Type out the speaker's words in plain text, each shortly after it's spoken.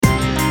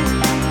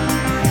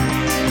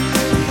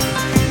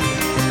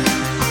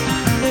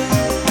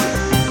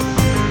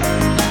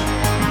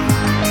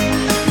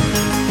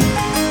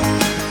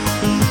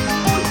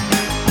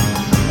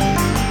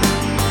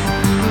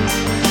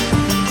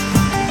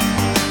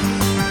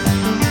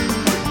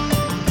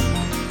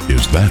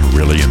that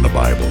really in the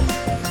Bible?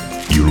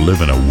 You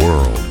live in a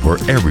world where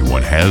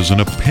everyone has an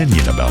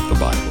opinion about the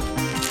Bible.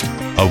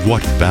 Of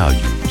what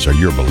values are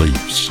your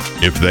beliefs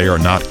if they are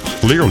not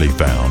clearly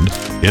found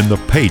in the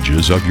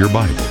pages of your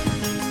Bible?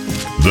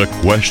 The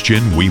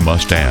question we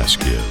must ask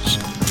is,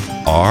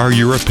 are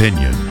your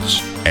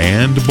opinions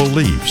and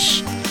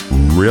beliefs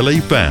really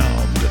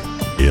found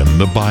in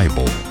the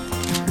Bible?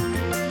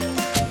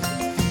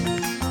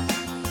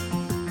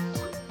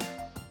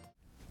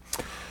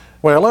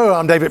 Well, hello,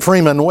 I'm David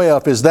Freeman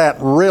with Is That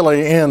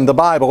Really in the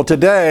Bible?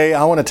 Today,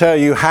 I want to tell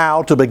you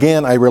how to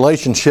begin a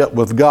relationship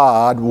with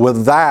God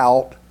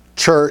without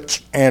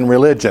church and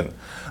religion.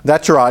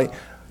 That's right,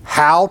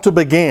 how to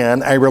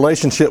begin a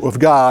relationship with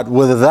God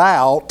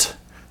without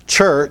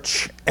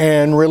church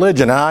and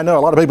religion. Now, I know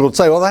a lot of people would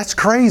say, well, that's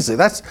crazy.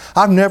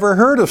 I've never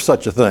heard of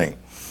such a thing.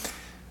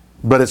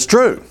 But it's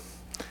true.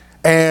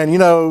 And,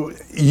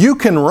 you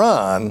can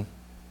run,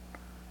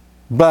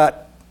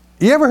 but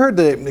you ever heard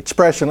the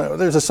expression,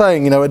 there's a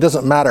saying, it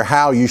doesn't matter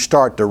how you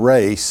start the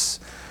race.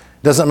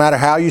 It doesn't matter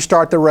how you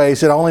start the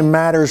race. It only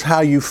matters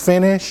how you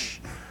finish.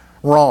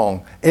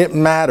 Wrong. It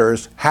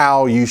matters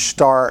how you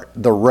start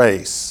the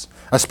race,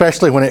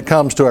 especially when it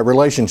comes to a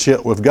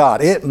relationship with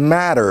God. It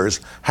matters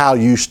how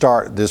you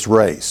start this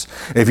race.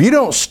 If you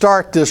don't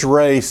start this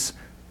race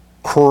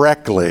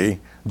correctly,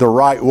 the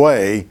right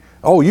way,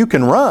 you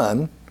can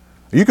run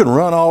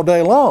all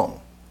day long,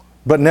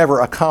 but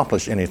never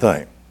accomplish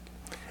anything.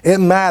 It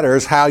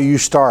matters how you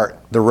start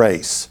the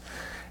race,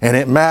 and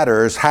it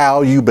matters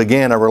how you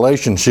begin a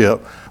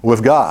relationship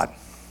with God.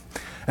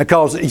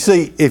 Because, you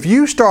see, if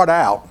you start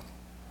out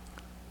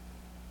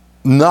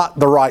not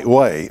the right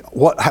way,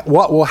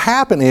 what will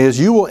happen is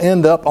you will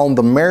end up on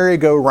the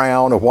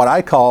merry-go-round of what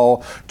I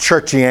call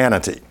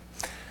churchianity.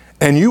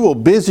 And you will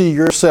busy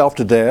yourself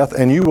to death,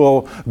 and you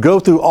will go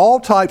through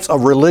all types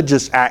of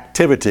religious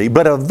activity,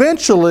 but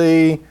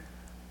eventually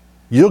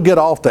you'll get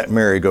off that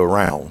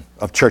merry-go-round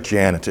of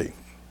churchianity.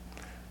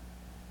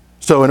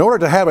 So in order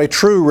to have a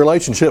true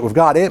relationship with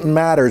God, it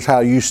matters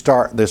how you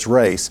start this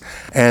race.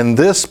 And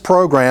this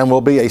program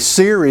will be a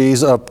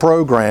series of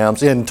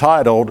programs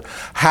entitled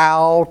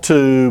How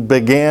to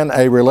Begin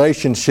a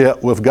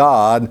Relationship with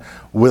God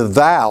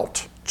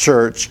Without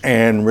Church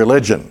and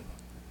Religion.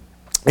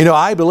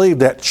 I believe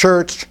that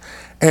church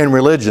and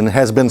religion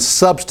has been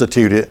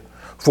substituted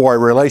for a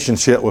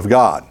relationship with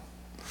God.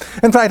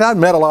 In fact, I've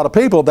met a lot of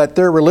people that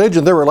their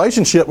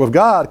relationship with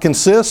God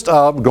consists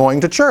of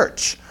going to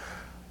church.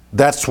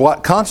 That's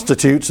what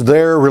constitutes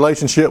their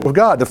relationship with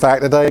God, the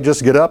fact that they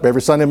just get up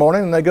every Sunday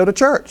morning and they go to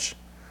church.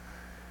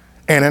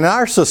 And in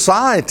our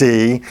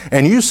society,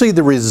 and you see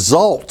the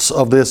results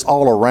of this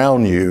all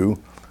around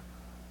you,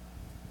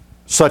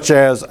 such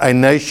as a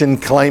nation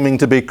claiming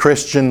to be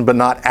Christian but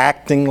not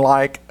acting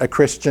like a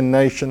Christian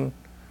nation.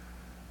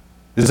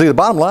 You see, the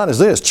bottom line is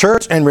this: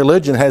 church and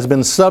religion has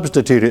been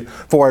substituted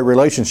for a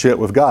relationship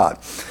with God.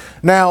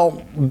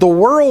 Now, the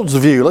world's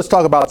view, let's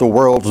talk about the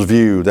world's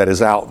view that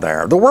is out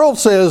there. The world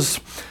says,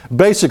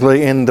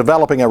 basically, in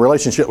developing a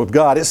relationship with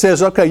God, it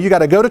says, okay, you got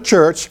to go to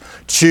church,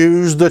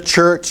 choose the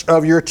church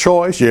of your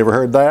choice. You ever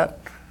heard that?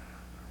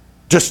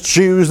 Just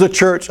choose the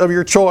church of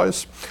your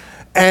choice.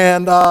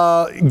 And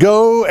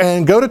go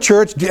to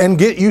church and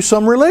get you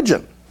some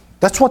religion.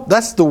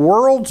 That's the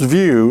world's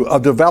view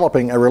of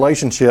developing a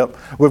relationship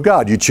with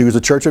God. You choose the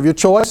church of your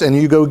choice and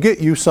you go get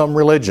you some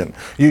religion.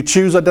 You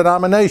choose a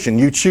denomination.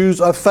 You choose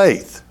a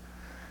faith.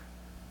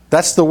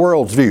 That's the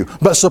world's view.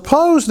 But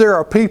suppose there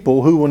are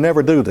people who will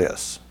never do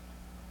this.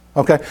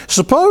 Okay?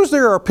 Suppose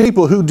there are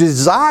people who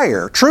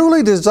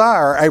truly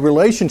desire a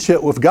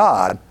relationship with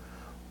God,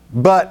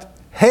 but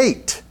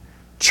hate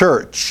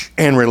church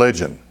and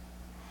religion.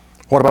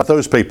 What about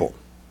those people?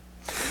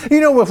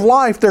 With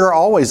life, there are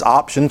always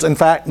options. In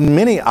fact,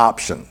 many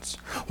options.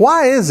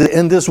 Why is it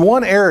in this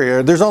one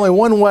area, there's only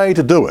one way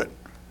to do it?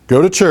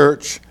 Go to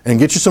church and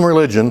get you some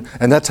religion,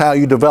 and that's how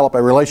you develop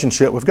a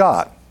relationship with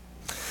God.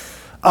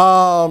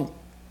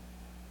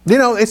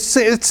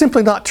 It's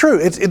simply not true.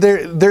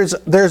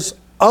 There's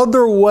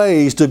other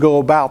ways to go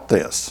about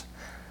this.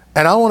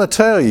 And I want to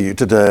tell you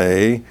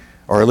today,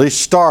 or at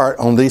least start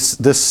on this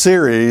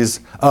series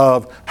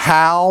of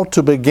how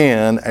to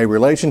begin a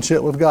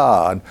relationship with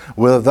God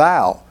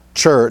without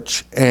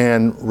church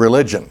and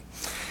religion.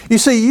 You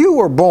see, you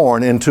were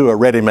born into a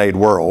ready-made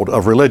world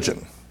of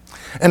religion.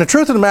 And the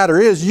truth of the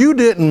matter is, you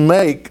didn't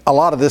make a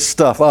lot of this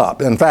stuff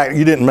up. In fact,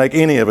 you didn't make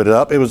any of it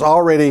up. It was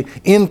already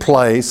in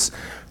place.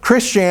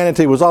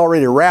 Christianity was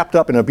already wrapped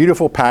up in a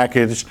beautiful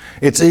package.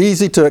 It's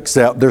easy to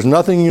accept. There's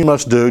nothing you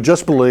must do.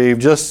 Just believe.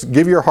 Just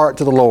give your heart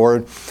to the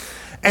Lord.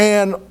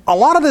 And a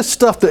lot of this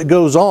stuff that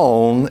goes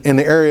on in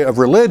the area of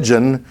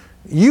religion,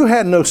 you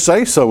had no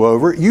say-so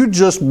over it. You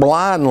just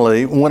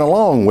blindly went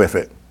along with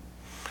it.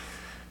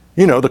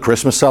 The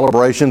Christmas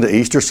celebration, the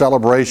Easter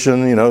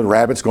celebration, the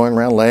rabbits going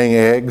around laying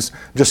eggs.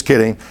 Just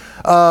kidding.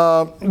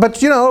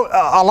 But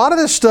a lot of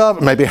this stuff,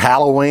 maybe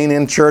Halloween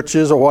in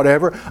churches or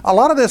whatever, a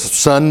lot of this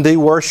Sunday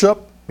worship,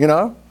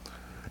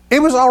 it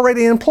was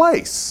already in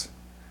place.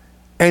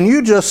 and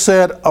you just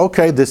said,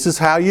 okay, this is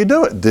how you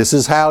do it. This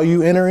is how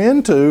you enter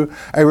into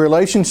a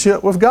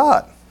relationship with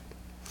God.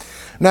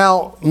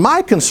 Now,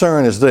 my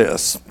concern is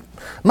this.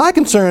 My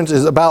concern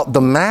is about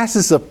the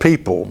masses of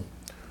people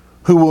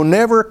who will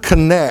never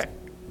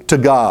connect to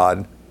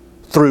God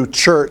through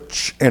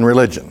church and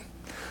religion.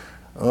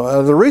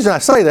 The reason I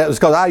say that is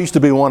because I used to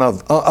be one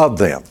of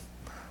them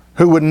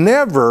who would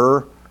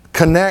never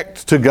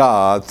connect to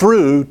God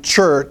through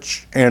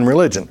church and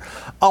religion.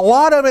 A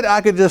lot of it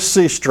I could just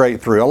see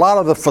straight through. A lot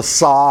of the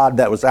facade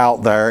that was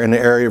out there in the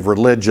area of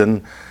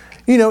religion,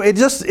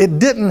 it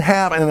didn't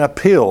have an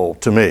appeal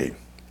to me.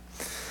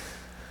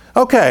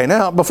 Okay,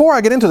 now before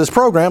I get into this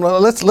program,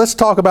 let's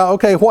talk about,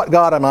 okay, what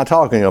God am I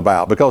talking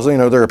about? Because,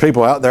 there are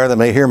people out there that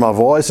may hear my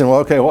voice and, well,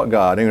 okay, what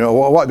God?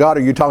 What God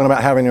are you talking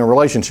about having a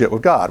relationship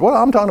with God? Well,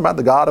 I'm talking about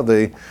the God of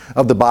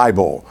the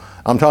Bible.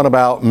 I'm talking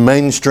about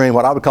mainstream,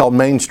 what I would call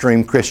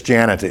mainstream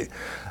Christianity.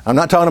 I'm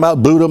not talking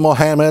about Buddha,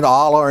 Muhammad,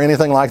 Allah, or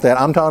anything like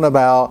that. I'm talking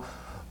about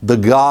the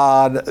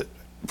God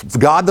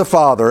the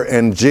Father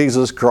and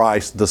Jesus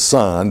Christ the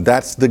Son.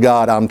 That's the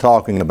God I'm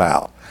talking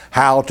about.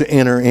 How to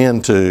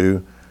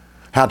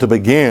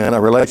begin a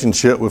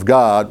relationship with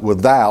God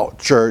without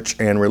church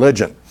and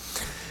religion.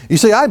 You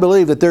see, I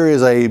believe that there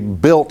is a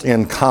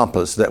built-in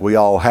compass that we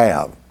all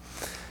have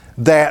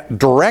that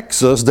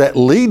directs us, that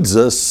leads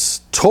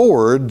us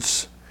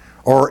towards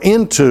or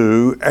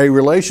into a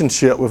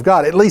relationship with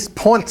God, at least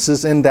points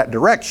us in that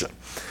direction.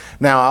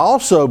 Now, I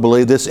also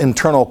believe this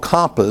internal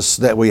compass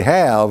that we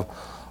have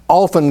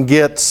often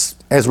gets,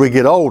 as we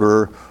get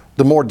older,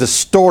 the more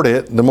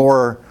distorted, the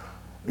more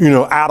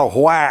out of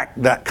whack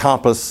that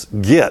compass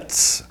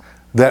gets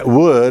that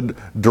would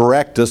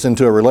direct us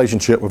into a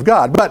relationship with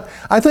God. But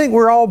I think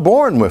we're all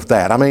born with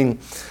that. I mean,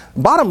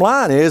 bottom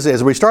line is,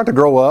 as we start to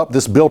grow up,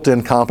 this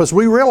built-in compass,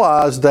 we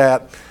realize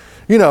that,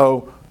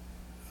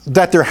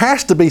 that there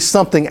has to be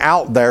something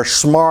out there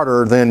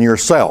smarter than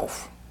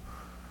yourself,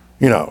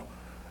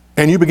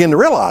 And you begin to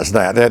realize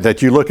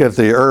that you look at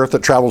the earth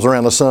that travels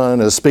around the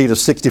sun at a speed of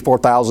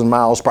 64,000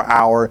 miles per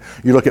hour.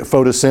 You look at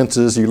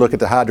photosynthesis, you look at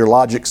the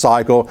hydrologic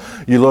cycle,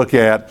 you look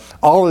at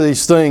all of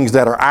these things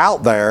that are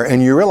out there,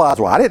 and you realize,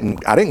 well, I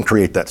didn't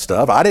create that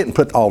stuff. I didn't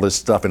put all this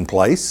stuff in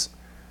place.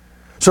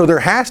 So there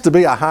has to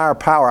be a higher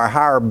power, a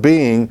higher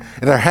being,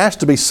 and there has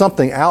to be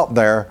something out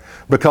there,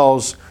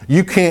 because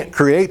you can't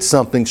create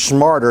something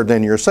smarter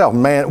than yourself.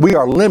 Man, we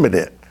are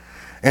limited.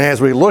 And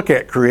as we look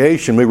at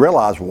creation, we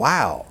realize,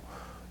 wow,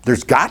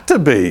 there's got to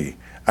be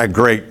a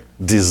great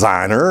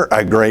designer,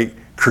 a great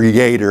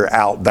creator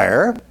out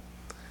there.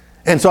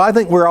 And so I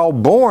think we're all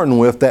born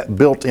with that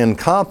built-in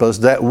compass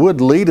that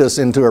would lead us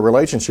into a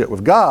relationship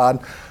with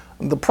God.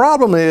 The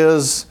problem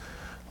is,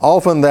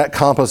 often that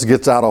compass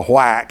gets out of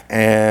whack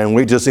and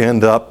we just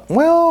end up,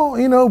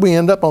 we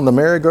end up on the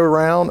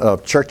merry-go-round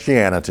of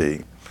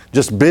churchianity,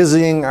 just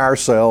busying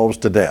ourselves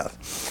to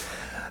death.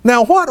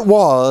 Now, what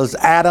was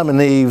Adam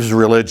and Eve's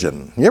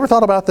religion? You ever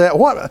thought about that?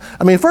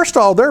 First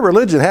of all, their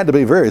religion had to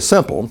be very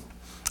simple.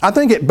 I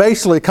think it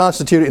basically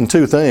constituted in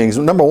two things.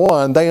 Number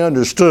one, they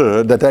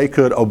understood that they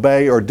could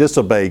obey or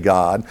disobey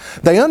God.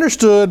 They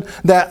understood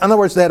that, in other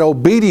words, that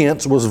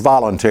obedience was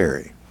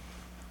voluntary.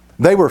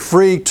 They were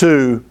free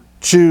to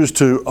choose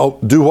to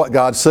do what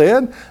God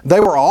said. They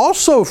were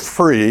also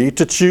free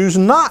to choose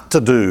not to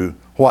do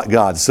what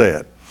God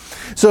said.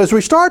 So as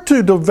we start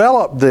to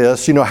develop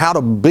this,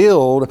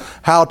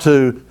 how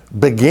to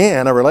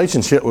begin a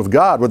relationship with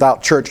God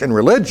without church and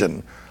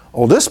religion,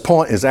 this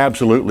point is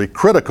absolutely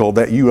critical,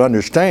 that you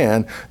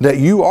understand that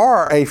you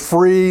are a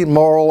free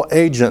moral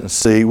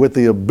agency with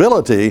the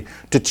ability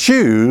to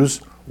choose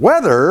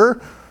whether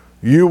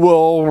you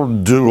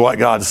will do what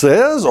God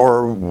says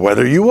or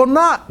whether you will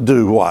not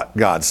do what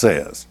God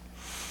says.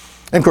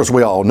 And of course,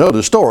 we all know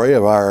the story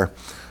of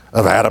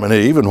Adam and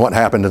Eve and what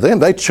happened to them.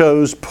 They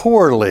chose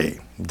poorly.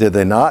 Did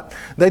they not?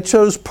 They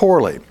chose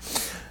poorly.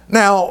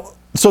 Now,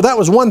 so that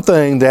was one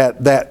thing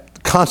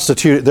that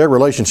constituted their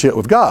relationship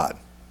with God.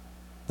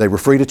 They were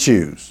free to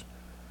choose.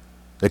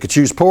 They could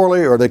choose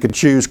poorly or they could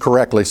choose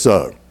correctly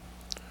so.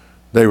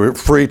 They were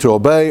free to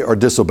obey or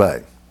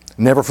disobey.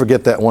 Never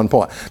forget that one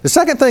point. The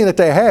second thing that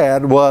they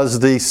had was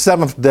the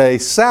seventh-day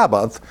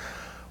Sabbath,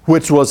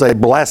 which was a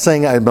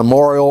blessing, a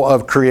memorial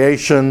of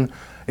creation.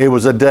 It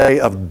was a day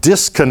of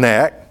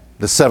disconnect,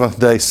 the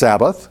seventh-day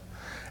Sabbath,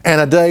 and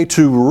a day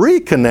to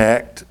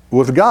reconnect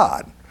with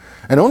God.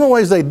 And one of the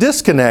ways they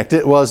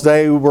disconnected was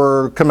they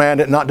were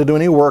commanded not to do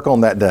any work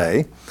on that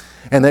day,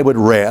 and they would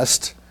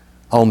rest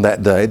on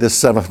that day, the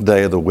seventh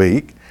day of the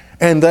week,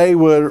 and they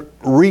would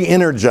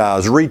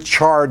re-energize,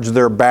 recharge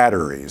their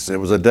batteries. It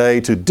was a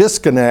day to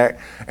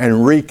disconnect and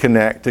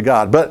reconnect to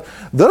God. But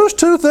those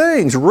two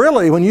things,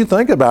 really, when you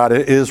think about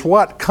it, is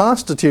what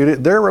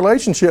constituted their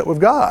relationship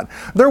with God.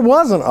 There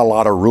wasn't a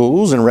lot of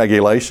rules and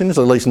regulations,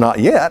 at least not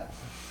yet.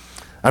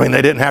 They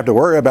didn't have to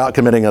worry about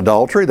committing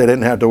adultery. They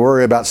didn't have to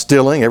worry about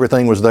stealing.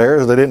 Everything was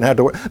theirs. They didn't have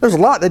to worry. There's a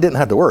lot they didn't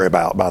have to worry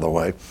about, by the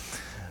way.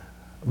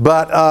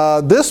 But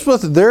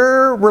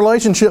their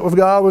relationship with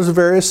God was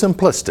very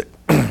simplistic.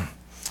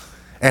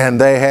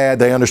 And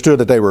they understood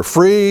that they were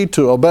free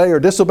to obey or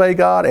disobey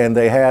God, and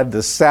they had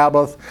the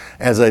Sabbath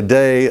as a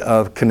day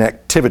of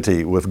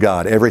connectivity with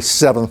God, every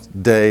seventh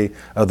day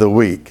of the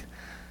week.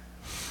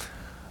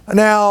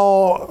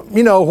 Now,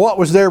 what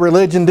was their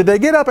religion? Did they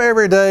get up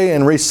every day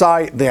and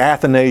recite the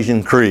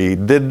Athanasian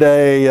Creed? Did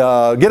they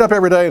get up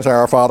every day and say,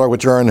 Our Father,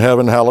 which art in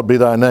heaven, hallowed be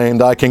thy name,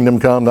 thy kingdom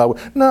come, thy will?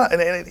 No,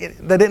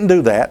 they didn't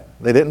do that.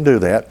 They didn't do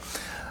that.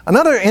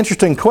 Another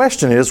interesting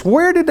question is,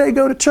 where did they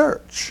go to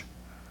church?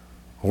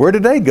 Where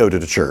did they go to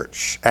the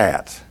church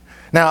at?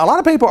 Now, a lot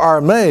of people are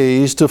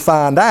amazed to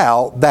find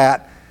out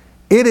that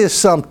it is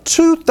some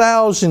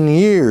 2,000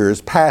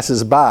 years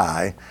passes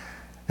by,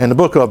 and the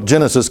book of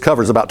Genesis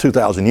covers about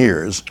 2,000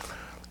 years,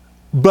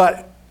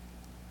 but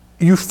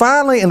you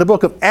finally, in the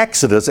book of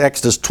Exodus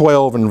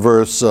 12 and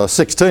verse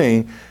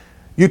 16,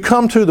 you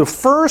come to the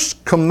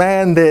first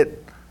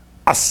commanded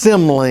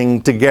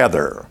assembling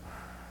together.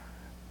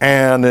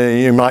 And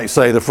you might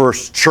say the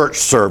first church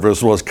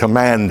service was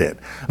commanded.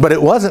 But it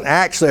wasn't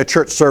actually a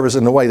church service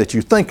in the way that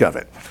you think of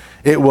it.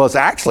 It was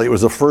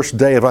the first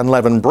day of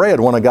unleavened bread,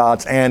 one of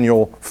God's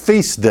annual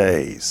feast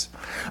days.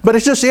 But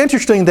it's just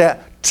interesting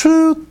that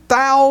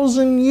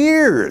 2,000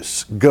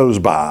 years goes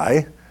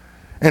by,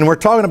 and we're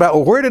talking about,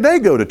 well, where did they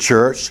go to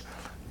church?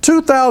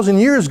 2,000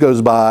 years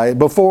goes by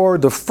before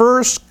the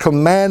first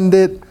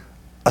commanded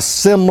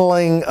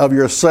assembling of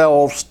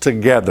yourselves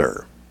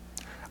together.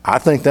 I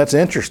think that's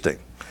interesting.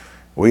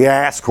 We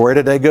ask, where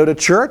did they go to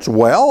church?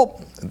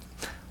 Well,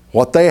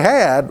 what they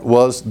had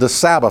was the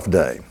Sabbath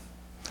day.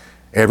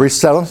 Every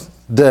seventh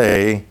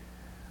day,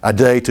 a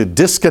day to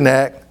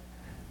disconnect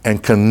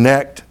and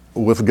connect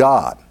with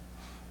God.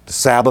 The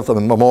Sabbath, a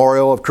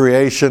memorial of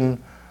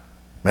creation.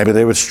 Maybe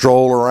they would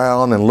stroll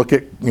around and look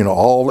at,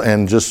 all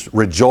and just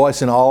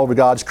rejoice in all of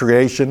God's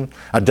creation.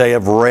 A day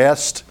of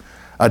rest,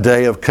 a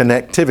day of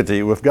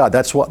connectivity with God.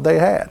 That's what they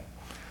had.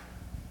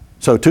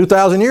 So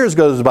 2,000 years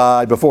goes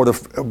by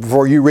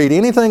before you read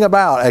anything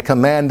about a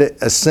commanded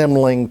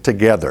assembling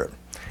together.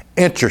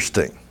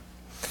 Interesting.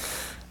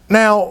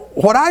 Now,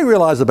 what I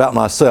realize about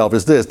myself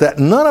is this, that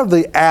none of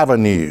the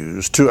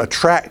avenues to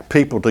attract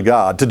people to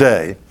God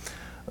today,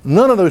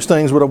 none of those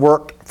things would have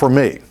worked for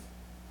me.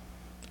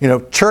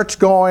 Church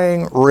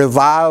going,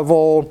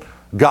 revival,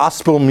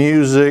 gospel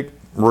music,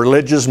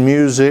 religious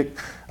music,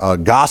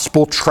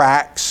 gospel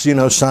tracts,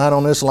 sign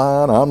on this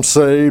line, I'm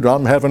saved,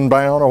 I'm heaven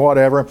bound, or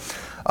whatever.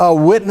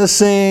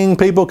 Witnessing,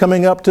 people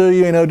coming up to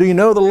you, do you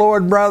know the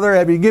Lord, brother?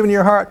 Have you given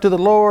your heart to the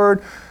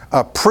Lord?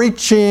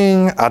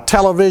 Preaching,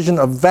 television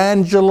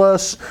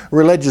evangelists,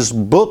 religious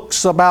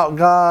books about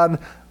God,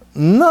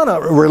 none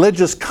of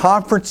religious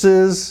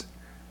conferences.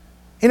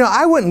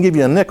 I wouldn't give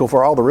you a nickel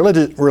for all the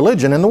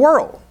religion in the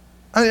world.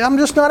 I'm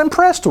just not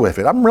impressed with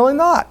it. I'm really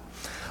not.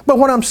 But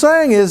what I'm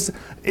saying is,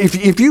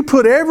 if you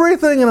put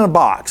everything in a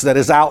box that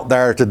is out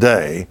there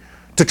today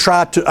to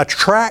try to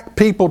attract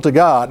people to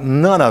God,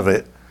 none of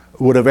it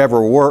would have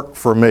ever worked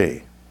for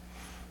me.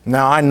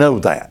 Now, I know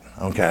that,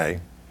 okay?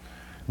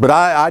 But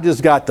I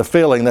just got the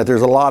feeling that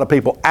there's a lot of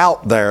people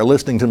out there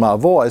listening to my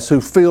voice who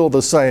feel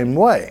the same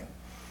way.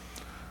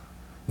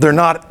 They're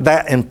not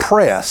that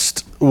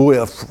impressed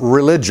with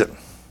religion.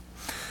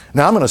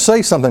 Now, I'm going to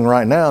say something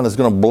right now that's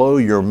going to blow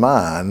your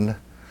mind.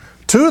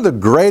 Two of the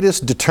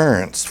greatest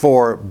deterrents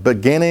for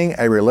beginning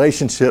a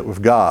relationship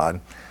with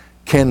God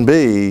can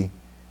be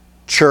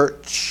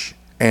church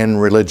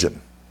and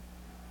religion.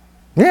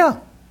 Yeah.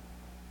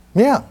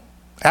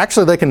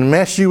 Actually, they can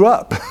mess you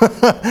up.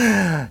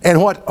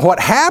 And what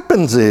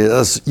happens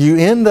is you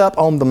end up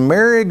on the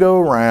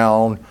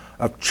merry-go-round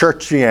of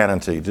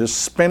churchianity,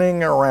 just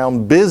spinning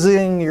around,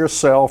 busying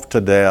yourself to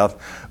death,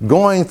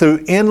 going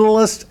through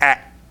endless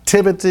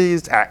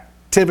activities,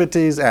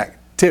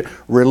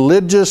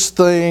 religious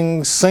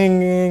things,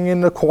 singing in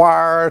the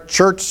choir,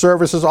 church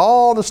services,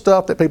 all the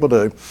stuff that people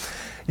do.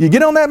 You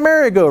get on that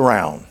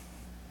merry-go-round,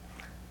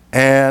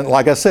 and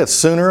like I said,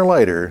 sooner or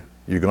later,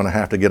 you're going to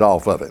have to get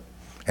off of it.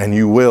 And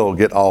you will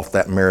get off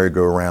that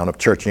merry-go-round of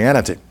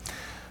churchianity.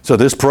 So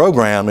this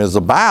program is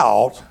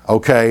about,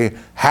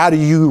 how do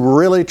you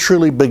really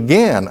truly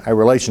begin a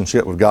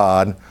relationship with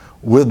God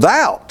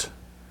without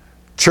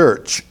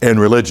church and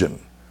religion?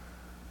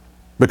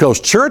 Because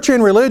church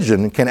and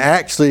religion can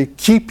actually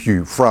keep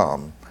you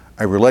from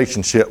a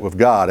relationship with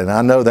God. And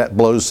I know that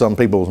blows some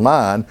people's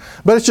mind,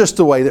 but it's just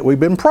the way that we've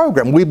been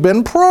programmed. We've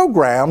been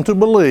programmed to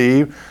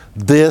believe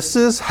this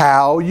is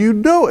how you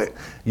do it.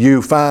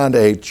 You find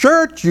a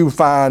church, you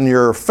find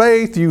your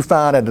faith, you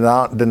find a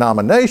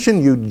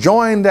denomination, you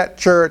join that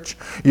church,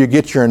 you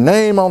get your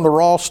name on the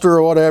roster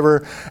or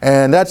whatever,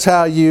 and that's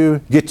how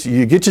you get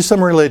you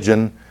some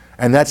religion,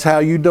 and that's how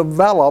you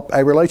develop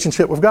a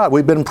relationship with God.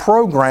 We've been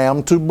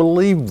programmed to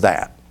believe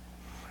that.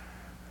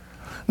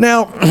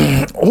 Now,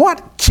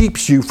 what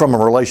keeps you from a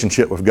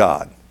relationship with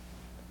God?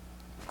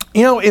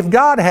 If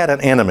God had an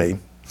enemy,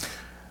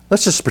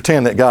 let's just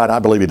pretend that God, I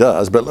believe He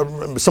does,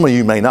 but some of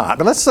you may not.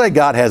 But let's say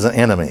God has an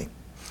enemy.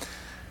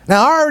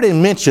 Now, I already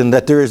mentioned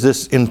that there is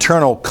this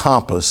internal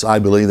compass, I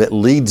believe, that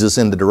leads us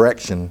in the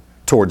direction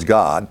towards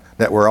God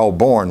that we're all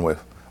born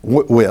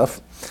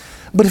with.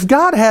 But if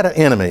God had an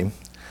enemy,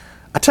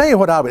 I tell you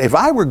what if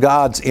I were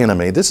God's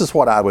enemy, this is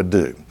what I would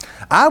do.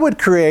 I would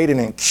create an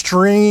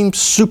extreme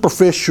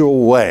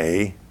superficial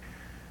way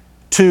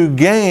to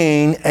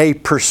gain a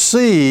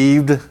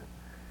perceived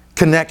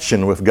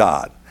connection with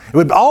God. It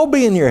would all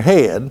be in your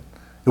head.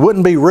 It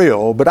wouldn't be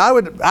real, but I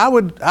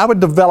would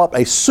develop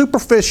a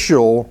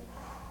superficial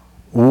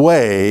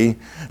way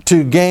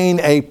to gain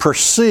a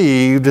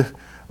perceived,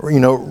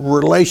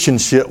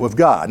 relationship with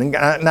God. And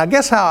I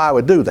guess how I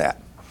would do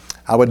that?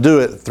 I would do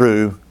it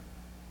through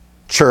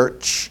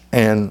church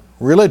and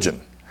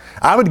religion.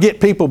 I would get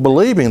people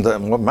believing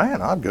that, well,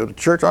 man, I'd go to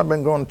church. I've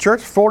been going to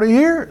church for 40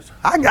 years.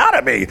 I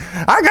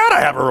gotta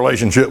have a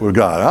relationship with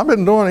God. I've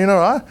been doing,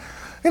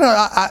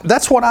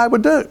 that's what I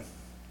would do.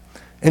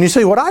 And you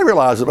see, what I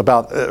realize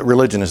about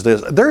religion is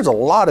this. There's a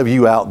lot of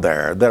you out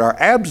there that are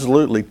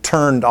absolutely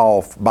turned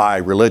off by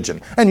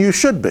religion. And you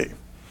should be.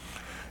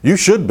 You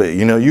should be.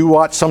 You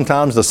watch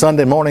sometimes the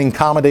Sunday morning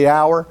comedy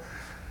hour,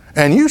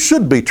 and you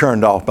should be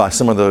turned off by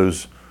some of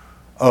those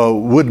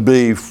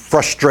would-be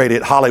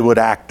frustrated Hollywood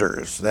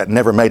actors that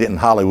never made it in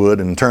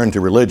Hollywood and turned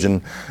to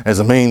religion as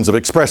a means of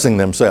expressing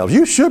themselves.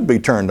 You should be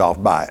turned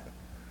off by it.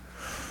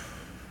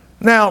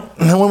 Now,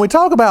 when we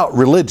talk about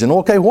religion,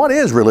 okay, what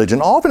is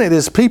religion? Often it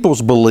is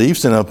people's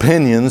beliefs and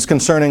opinions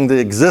concerning the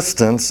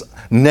existence,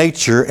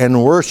 nature,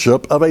 and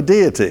worship of a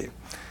deity.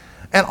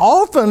 And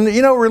often,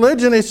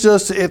 religion is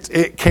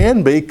it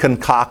can be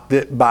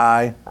concocted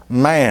by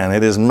man.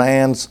 It is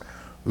man's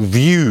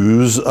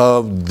views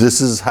of this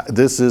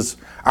is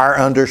our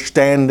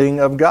understanding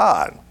of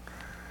God.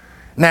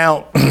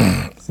 Now,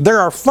 there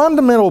are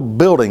fundamental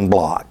building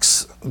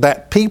blocks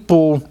that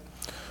people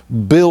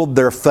build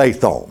their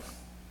faith on.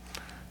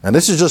 And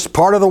this is just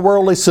part of the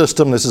worldly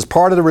system. This is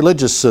part of the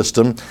religious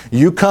system.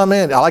 You come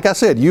in, like I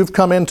said, you've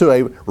come into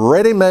a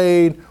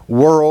ready-made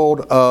world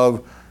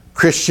of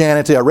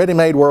Christianity, a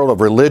ready-made world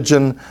of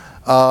religion.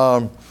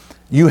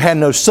 You had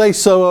no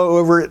say-so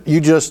over it.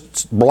 You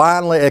just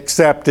blindly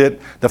accepted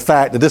the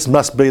fact that this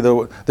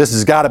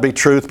has got to be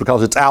truth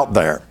because it's out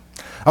there.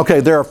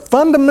 Okay, there are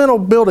fundamental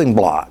building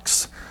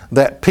blocks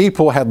that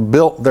people have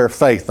built their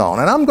faith on.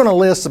 And I'm going to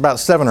list about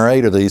 7 or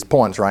 8 of these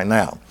points right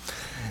now.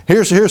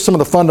 Here's some of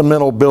the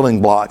fundamental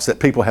building blocks that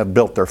people have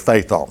built their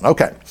faith on.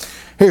 Okay,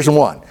 here's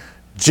one.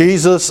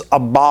 Jesus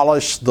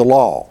abolished the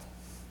law.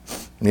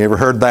 You ever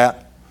heard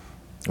that?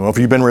 Well, if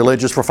you've been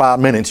religious for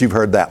 5 minutes, you've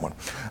heard that one.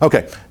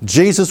 Okay,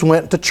 Jesus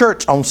went to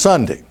church on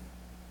Sunday.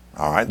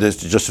 All right,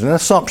 this is just an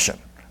assumption.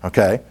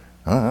 Okay,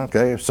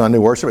 Sunday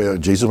worship,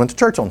 Jesus went to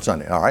church on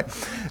Sunday. All right,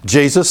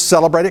 Jesus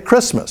celebrated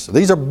Christmas.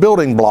 These are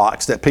building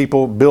blocks that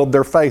people build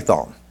their faith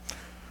on.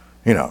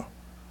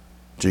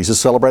 Jesus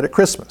celebrated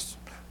Christmas.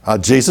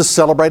 Jesus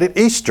celebrated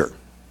Easter.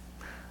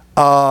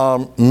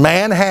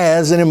 Man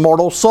has an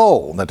immortal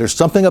soul, that there's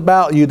something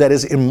about you that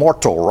is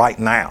immortal right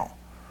now.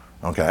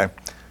 Okay?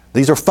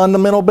 These are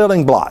fundamental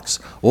building blocks.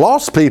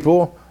 Lost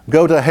people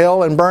go to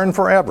hell and burn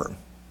forever.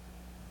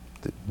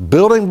 The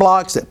building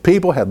blocks that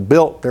people have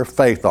built their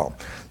faith on.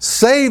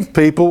 Saved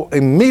people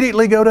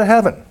immediately go to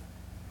heaven.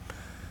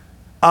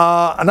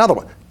 Another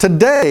one.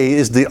 Today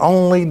is the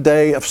only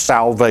day of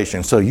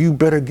salvation. So you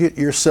better get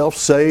yourself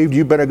saved.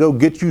 You better go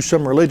get you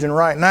some religion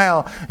right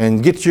now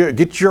and get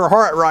your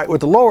heart right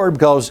with the Lord,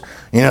 because,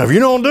 if you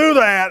don't do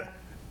that,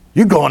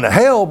 you're going to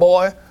hell,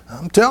 boy.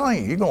 I'm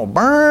telling you, you're going to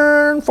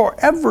burn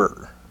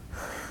forever.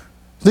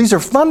 These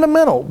are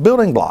fundamental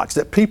building blocks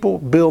that people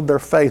build their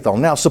faith on.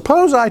 Now,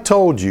 suppose I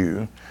told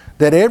you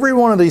that every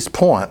one of these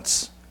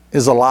points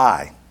is a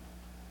lie.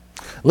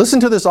 Listen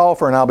to this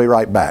offer and I'll be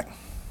right back.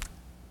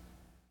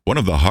 One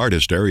of the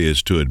hardest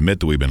areas to admit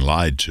that we've been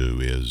lied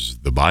to is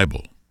the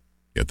Bible.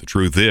 Yet the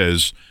truth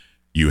is,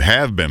 you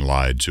have been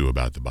lied to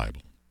about the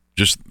Bible.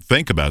 Just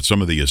think about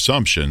some of the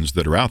assumptions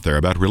that are out there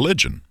about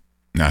religion.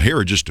 Now, here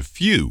are just a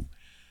few.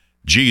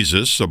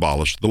 Jesus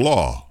abolished the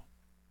law.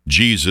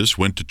 Jesus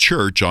went to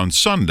church on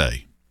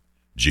Sunday.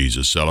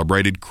 Jesus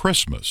celebrated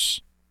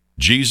Christmas.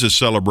 Jesus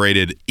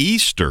celebrated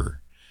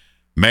Easter.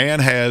 Man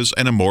has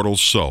an immortal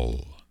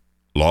soul.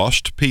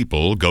 Lost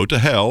people go to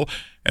hell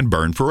and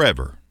burn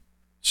forever.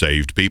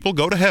 Saved people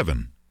go to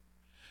heaven.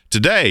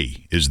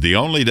 Today is the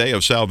only day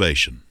of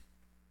salvation.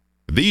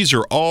 These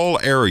are all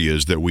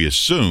areas that we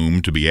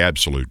assume to be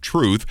absolute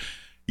truth,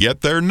 yet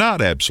they're not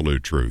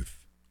absolute truth.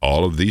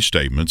 All of these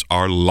statements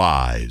are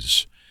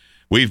lies.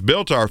 We've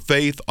built our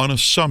faith on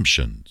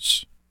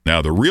assumptions.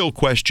 Now, the real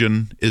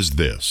question is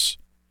this: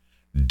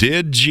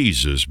 did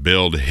Jesus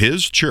build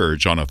his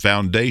church on a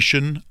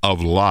foundation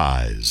of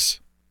lies?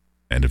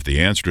 And if the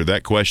answer to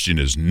that question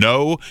is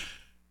no,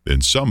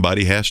 then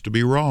somebody has to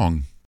be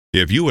wrong.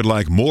 If you would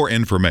like more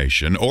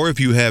information, or if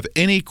you have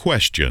any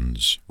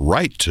questions,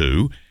 write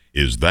to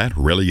Is That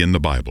Really in the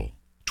Bible?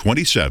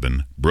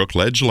 27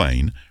 Brookledge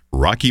Lane,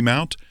 Rocky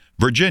Mount,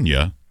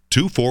 Virginia,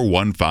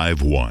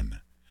 24151.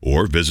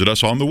 Or visit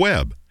us on the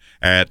web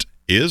at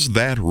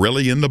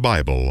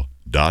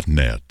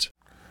isthatreallyinthebible.net.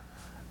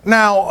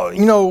 Now,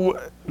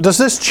 does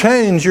this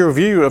change your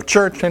view of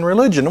church and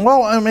religion?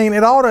 Well, I mean,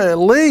 it ought to at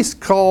least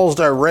cause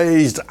a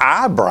raised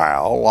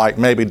eyebrow, like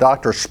maybe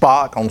Dr.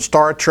 Spock on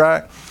Star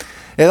Trek.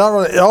 It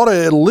ought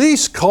to at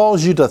least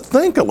cause you to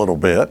think a little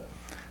bit.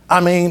 I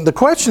mean, the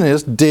question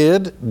is,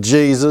 did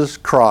Jesus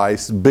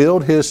Christ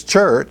build his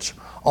church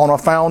on a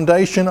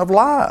foundation of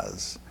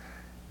lies?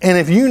 And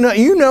if you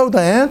know the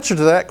answer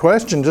to that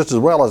question just as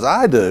well as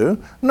I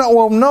do,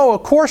 no,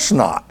 of course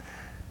not.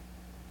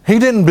 He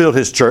didn't build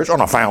his church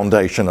on a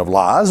foundation of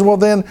lies. Well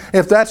then,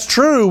 if that's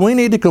true, we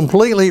need to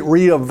completely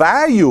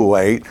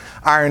reevaluate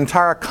our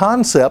entire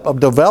concept of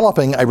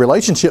developing a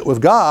relationship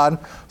with God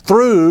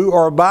through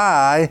or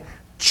by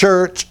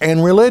church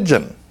and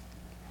religion.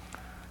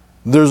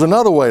 There's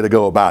another way to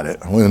go about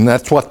it, and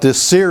that's what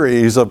this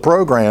series of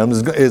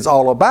programs is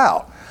all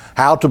about.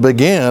 How to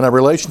begin a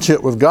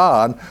relationship with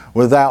God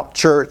without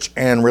church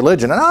and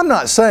religion. And I'm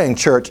not saying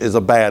church is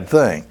a bad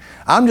thing.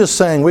 I'm just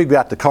saying we've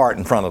got the cart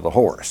in front of the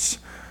horse.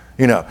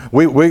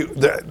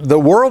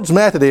 The world's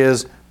method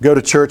is go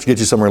to church, get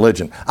you some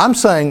religion. I'm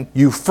saying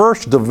you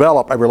first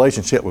develop a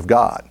relationship with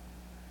God.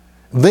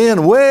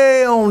 Then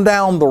way on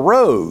down the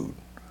road,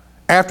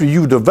 after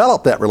you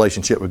develop that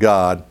relationship with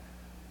God,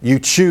 you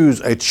choose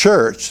a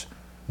church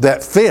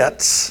that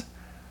fits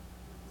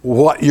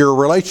what your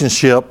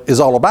relationship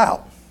is all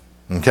about.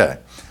 Okay.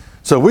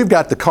 So we've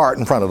got the cart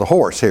in front of the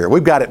horse here.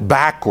 We've got it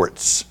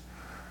backwards.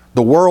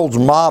 The world's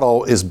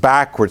model is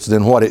backwards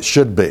than what it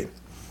should be.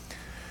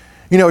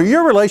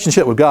 Your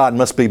relationship with God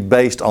must be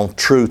based on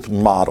truth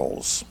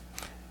models.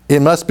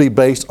 It must be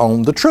based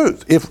on the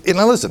truth.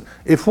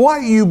 If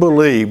what you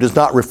believe does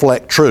not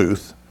reflect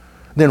truth,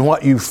 then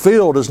what you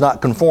feel does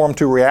not conform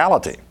to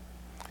reality.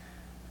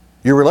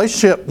 Your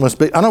relationship must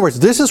be, in other words,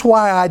 this is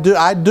why I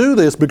do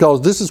this,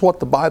 because this is what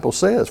the Bible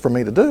says for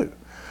me to do.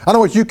 In other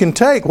words, you can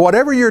take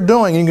whatever you're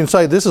doing and you can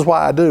say, this is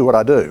why I do what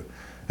I do.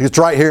 It's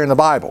right here in the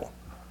Bible.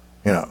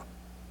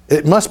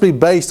 It must be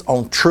based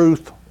on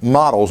truth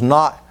models,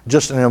 not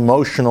just an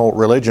emotional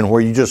religion where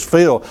you just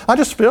feel, I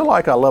just feel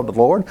like I love the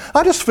Lord.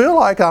 I just feel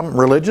like I'm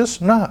religious.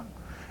 No.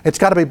 It's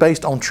got to be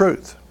based on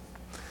truth.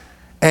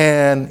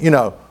 And,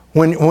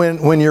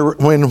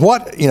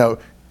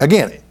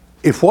 again,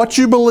 if what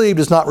you believe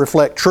does not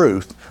reflect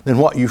truth, then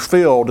what you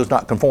feel does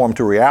not conform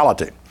to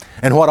reality.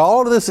 And what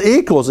all of this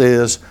equals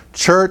is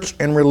church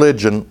and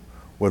religion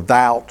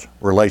without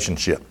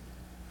relationship.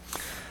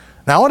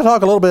 Now I want to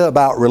talk a little bit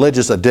about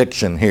religious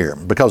addiction here,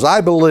 because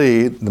I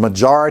believe the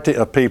majority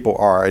of people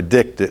are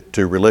addicted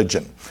to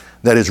religion.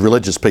 That is,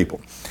 religious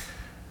people.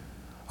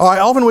 All right,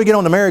 often we get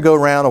on the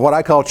merry-go-round of what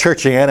I call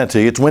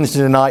churchianity. It's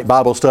Wednesday night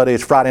Bible study,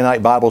 it's Friday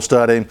night Bible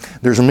study.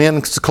 There's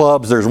men's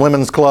clubs, there's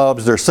women's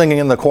clubs, there's singing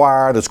in the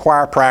choir, there's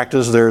choir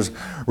practice, there's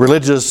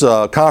religious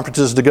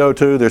conferences to go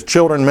to, there's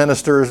children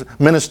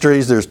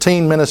ministries, there's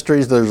teen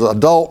ministries, there's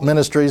adult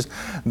ministries,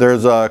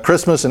 there's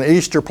Christmas and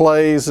Easter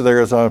plays,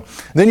 then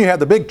you have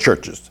the big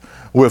churches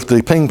with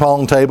the ping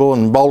pong table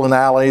and bowling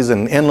alleys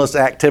and endless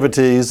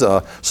activities,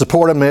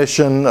 support a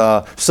mission,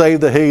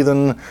 save the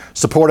heathen,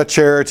 support a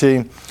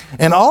charity.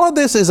 And all of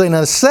this is a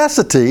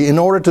necessity in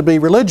order to be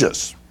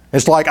religious.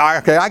 It's like,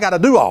 okay, I got to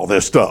do all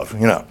this stuff,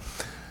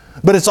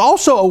 But it's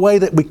also a way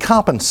that we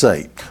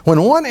compensate.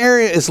 When one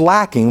area is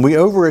lacking, we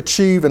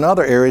overachieve in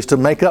other areas to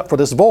make up for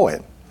this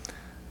void.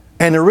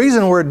 And the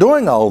reason we're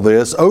doing all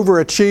this,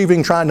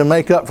 overachieving, trying to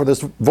make up for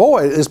this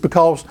void, is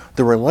because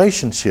the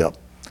relationship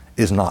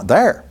is not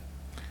there.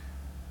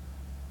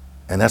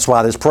 And that's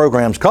why this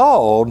program's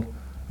called,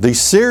 the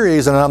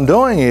series, and I'm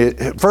doing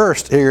it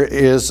first here,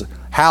 is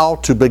how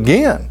to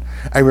begin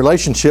a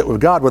relationship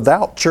with God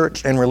without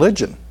church and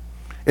religion.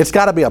 It's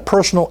got to be a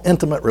personal,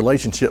 intimate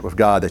relationship with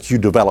God that you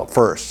develop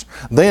first.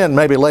 Then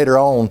maybe later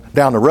on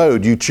down the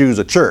road you choose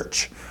a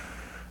church.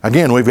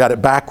 Again, we've got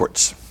it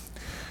backwards.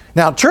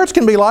 Now, church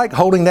can be like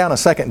holding down a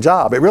second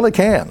job. It really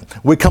can.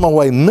 We come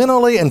away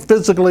mentally and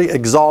physically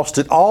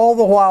exhausted, all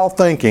the while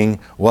thinking,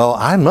 well,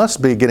 I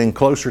must be getting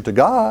closer to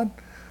God.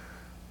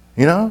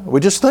 We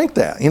just think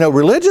that.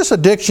 Religious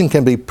addiction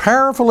can be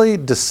powerfully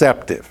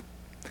deceptive.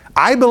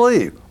 I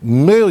believe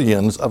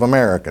millions of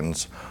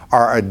Americans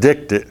are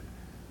addicted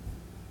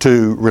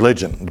to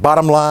religion. The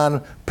bottom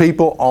line,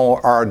 people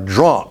are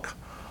drunk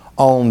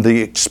on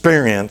the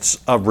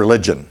experience of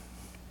religion.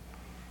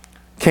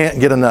 Can't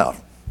get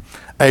enough.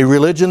 A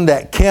religion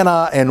that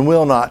cannot and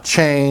will not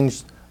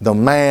change the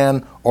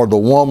man or the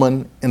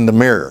woman in the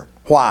mirror.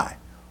 Why?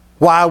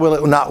 Why will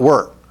it not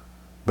work?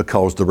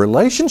 Because the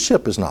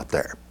relationship is not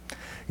there.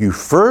 You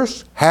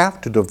first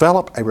have to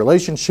develop a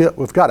relationship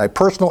with God, a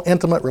personal,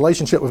 intimate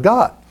relationship with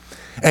God.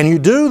 And you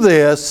do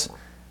this,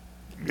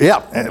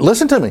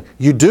 listen to me,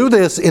 you do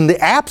this in the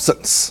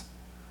absence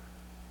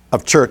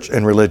of church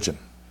and religion.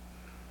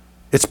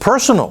 It's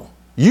personal.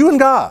 You and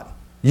God.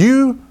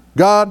 You,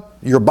 God,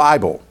 your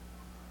Bible.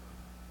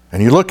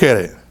 And you look at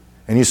it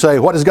and you say,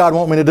 what does God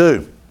want me to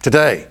do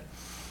today?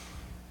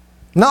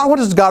 Not what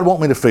does God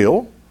want me to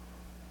feel.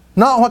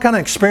 Not what kind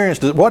of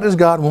experience, what does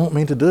God want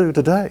me to do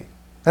today?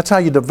 That's how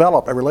you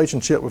develop a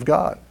relationship with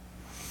God.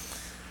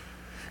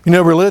 You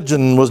know,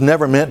 religion was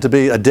never meant to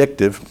be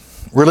addictive.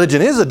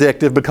 Religion is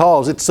addictive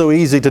because it's so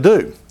easy to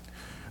do.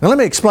 Now let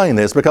me explain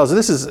this, because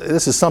this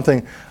is something,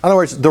 in other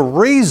words, the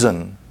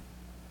reason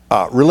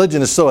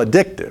religion is so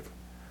addictive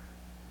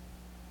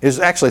is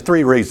actually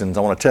three reasons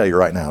I want to tell you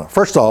right now.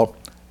 First of all,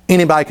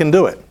 anybody can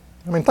do it.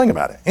 I mean, think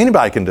about it.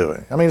 Anybody can do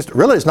it. I mean,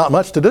 it's not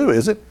much to do,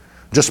 is it?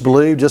 Just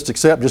believe, just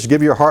accept, just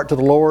give your heart to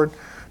the Lord,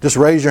 just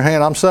raise your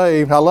hand, I'm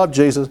saved, I love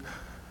Jesus.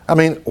 I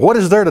mean, what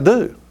is there to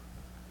do?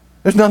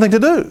 There's nothing to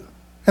do.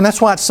 And that's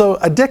why it's so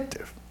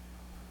addictive.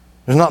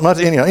 There's not much,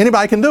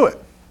 anybody can do it.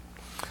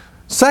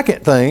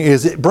 Second thing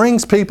is it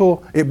brings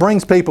people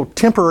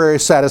temporary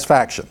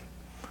satisfaction.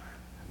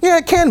 Yeah,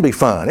 it can be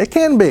fun. It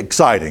can be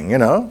exciting,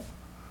 It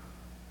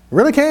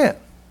really can.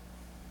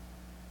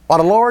 Why,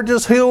 the Lord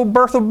just healed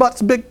Bertha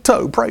Butt's big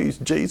toe. Praise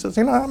Jesus.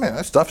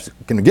 That stuff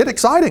can get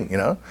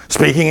exciting,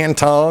 Speaking in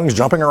tongues,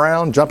 jumping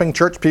around, jumping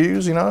church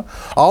pews,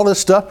 all this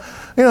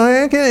stuff.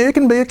 It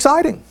can be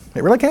exciting.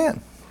 It really can.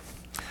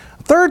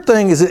 Third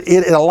thing is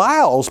it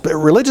allows,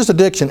 religious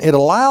addiction, it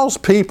allows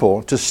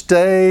people to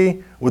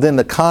stay within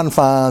the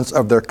confines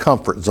of their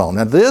comfort zone.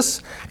 Now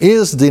this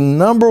is the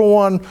number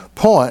one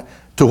point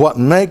to what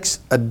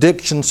makes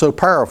addiction so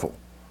powerful.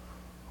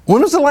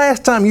 When was the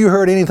last time you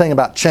heard anything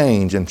about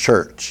change in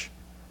church?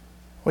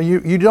 Well,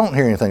 you don't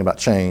hear anything about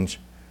change.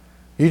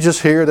 You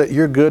just hear that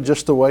you're good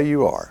just the way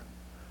you are.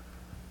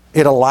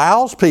 It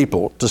allows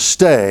people to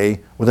stay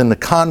within the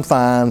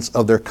confines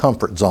of their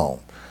comfort zone.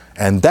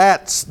 And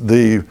that's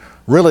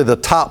really the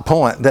top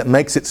point that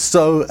makes it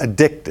so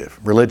addictive,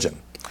 religion.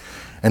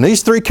 And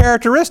these three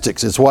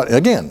characteristics is what,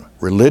 again,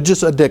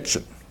 religious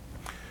addiction.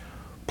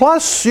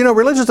 Plus,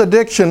 religious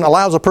addiction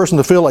allows a person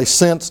to feel a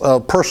sense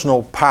of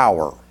personal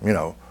power,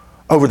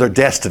 over their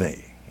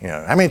destiny.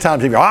 How many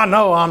times have you, I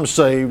know I'm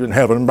saved and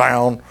heaven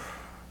bound,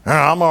 and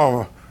I'm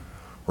going to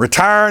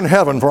retire in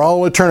heaven for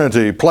all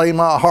eternity, play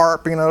my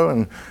harp,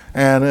 and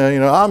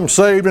I'm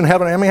saved in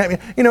heaven. I mean,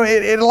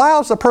 it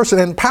allows a person,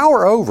 and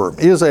power over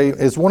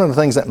is one of the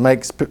things that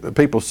makes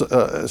people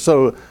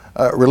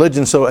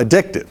religion so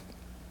addictive.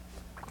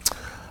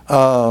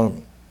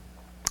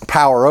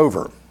 Power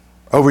over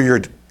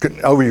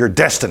your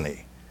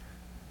destiny.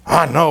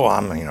 I know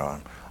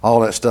I'm,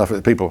 all that stuff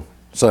that people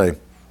say.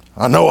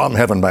 I know I'm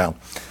heaven bound.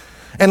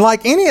 And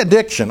like any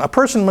addiction, a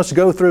person must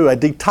go through a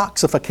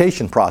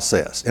detoxification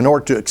process in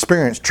order to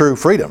experience true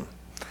freedom.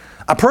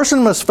 A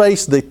person must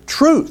face the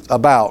truth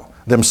about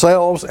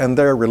themselves and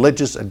their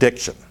religious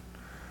addiction.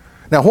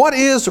 Now, what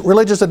is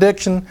religious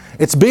addiction?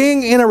 It's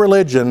being in a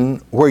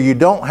religion where you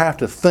don't have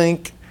to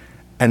think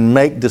and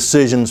make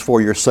decisions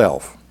for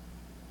yourself.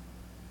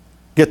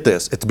 Get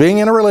this. It's being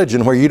in a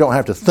religion where you don't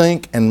have to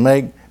think and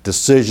make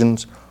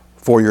decisions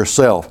for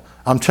yourself.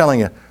 I'm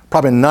telling you,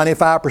 probably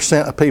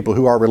 95% of people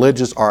who are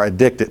religious are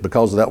addicted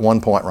because of that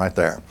one point right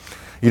there.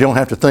 You don't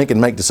have to think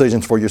and make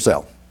decisions for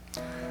yourself.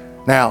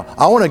 Now,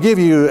 I want to give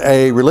you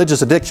a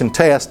religious addiction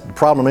test. The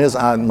problem is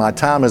my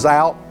time is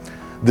out.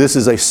 This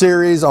is a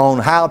series on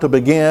how to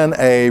begin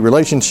a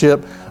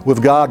relationship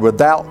with God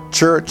without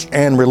church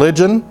and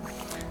religion.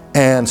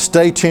 And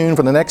stay tuned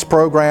for the next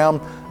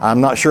program. I'm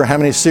not sure how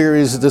many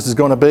series this is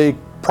going to be.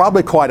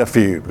 Probably quite a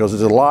few, because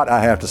there's a lot I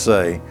have to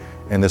say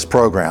in this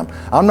program.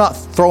 I'm not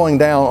throwing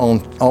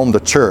down on the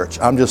church.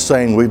 I'm just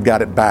saying we've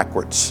got it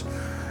backwards.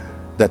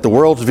 That the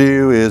world's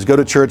view is go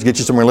to church, get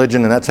you some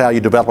religion, and that's how you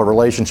develop a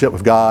relationship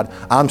with God.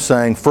 I'm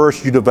saying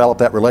first you develop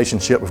that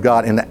relationship with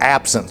God in the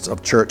absence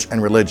of church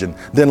and religion.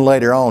 Then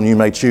later on you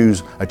may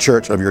choose a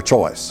church of your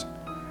choice.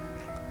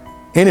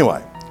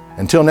 Anyway,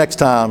 until next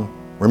time,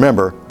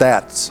 remember,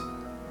 that's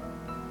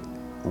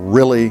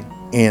really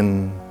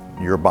in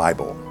your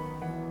Bible.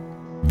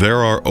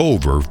 There are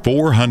over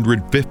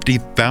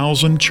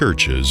 450,000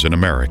 churches in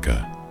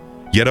America.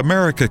 Yet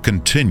America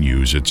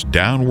continues its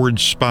downward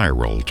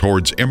spiral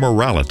towards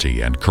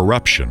immorality and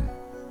corruption.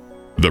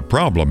 The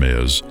problem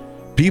is,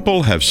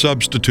 people have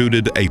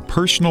substituted a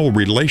personal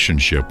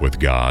relationship with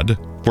God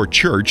for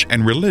church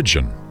and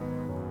religion.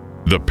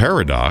 The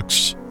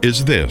paradox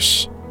is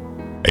this: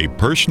 a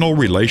personal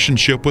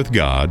relationship with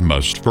God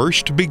must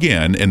first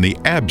begin in the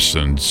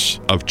absence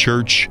of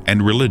church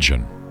and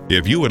religion.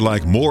 If you would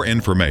like more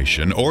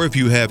information, or if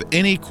you have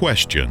any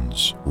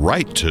questions,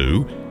 write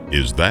to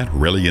Is That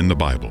Really in the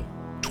Bible?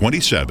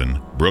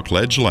 27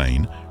 Brookledge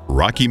Lane,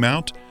 Rocky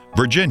Mount,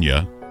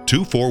 Virginia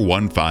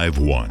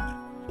 24151.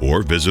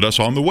 Or visit us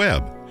on the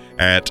web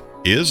at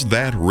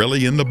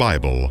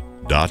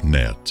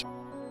isthatreallyinthebible.net.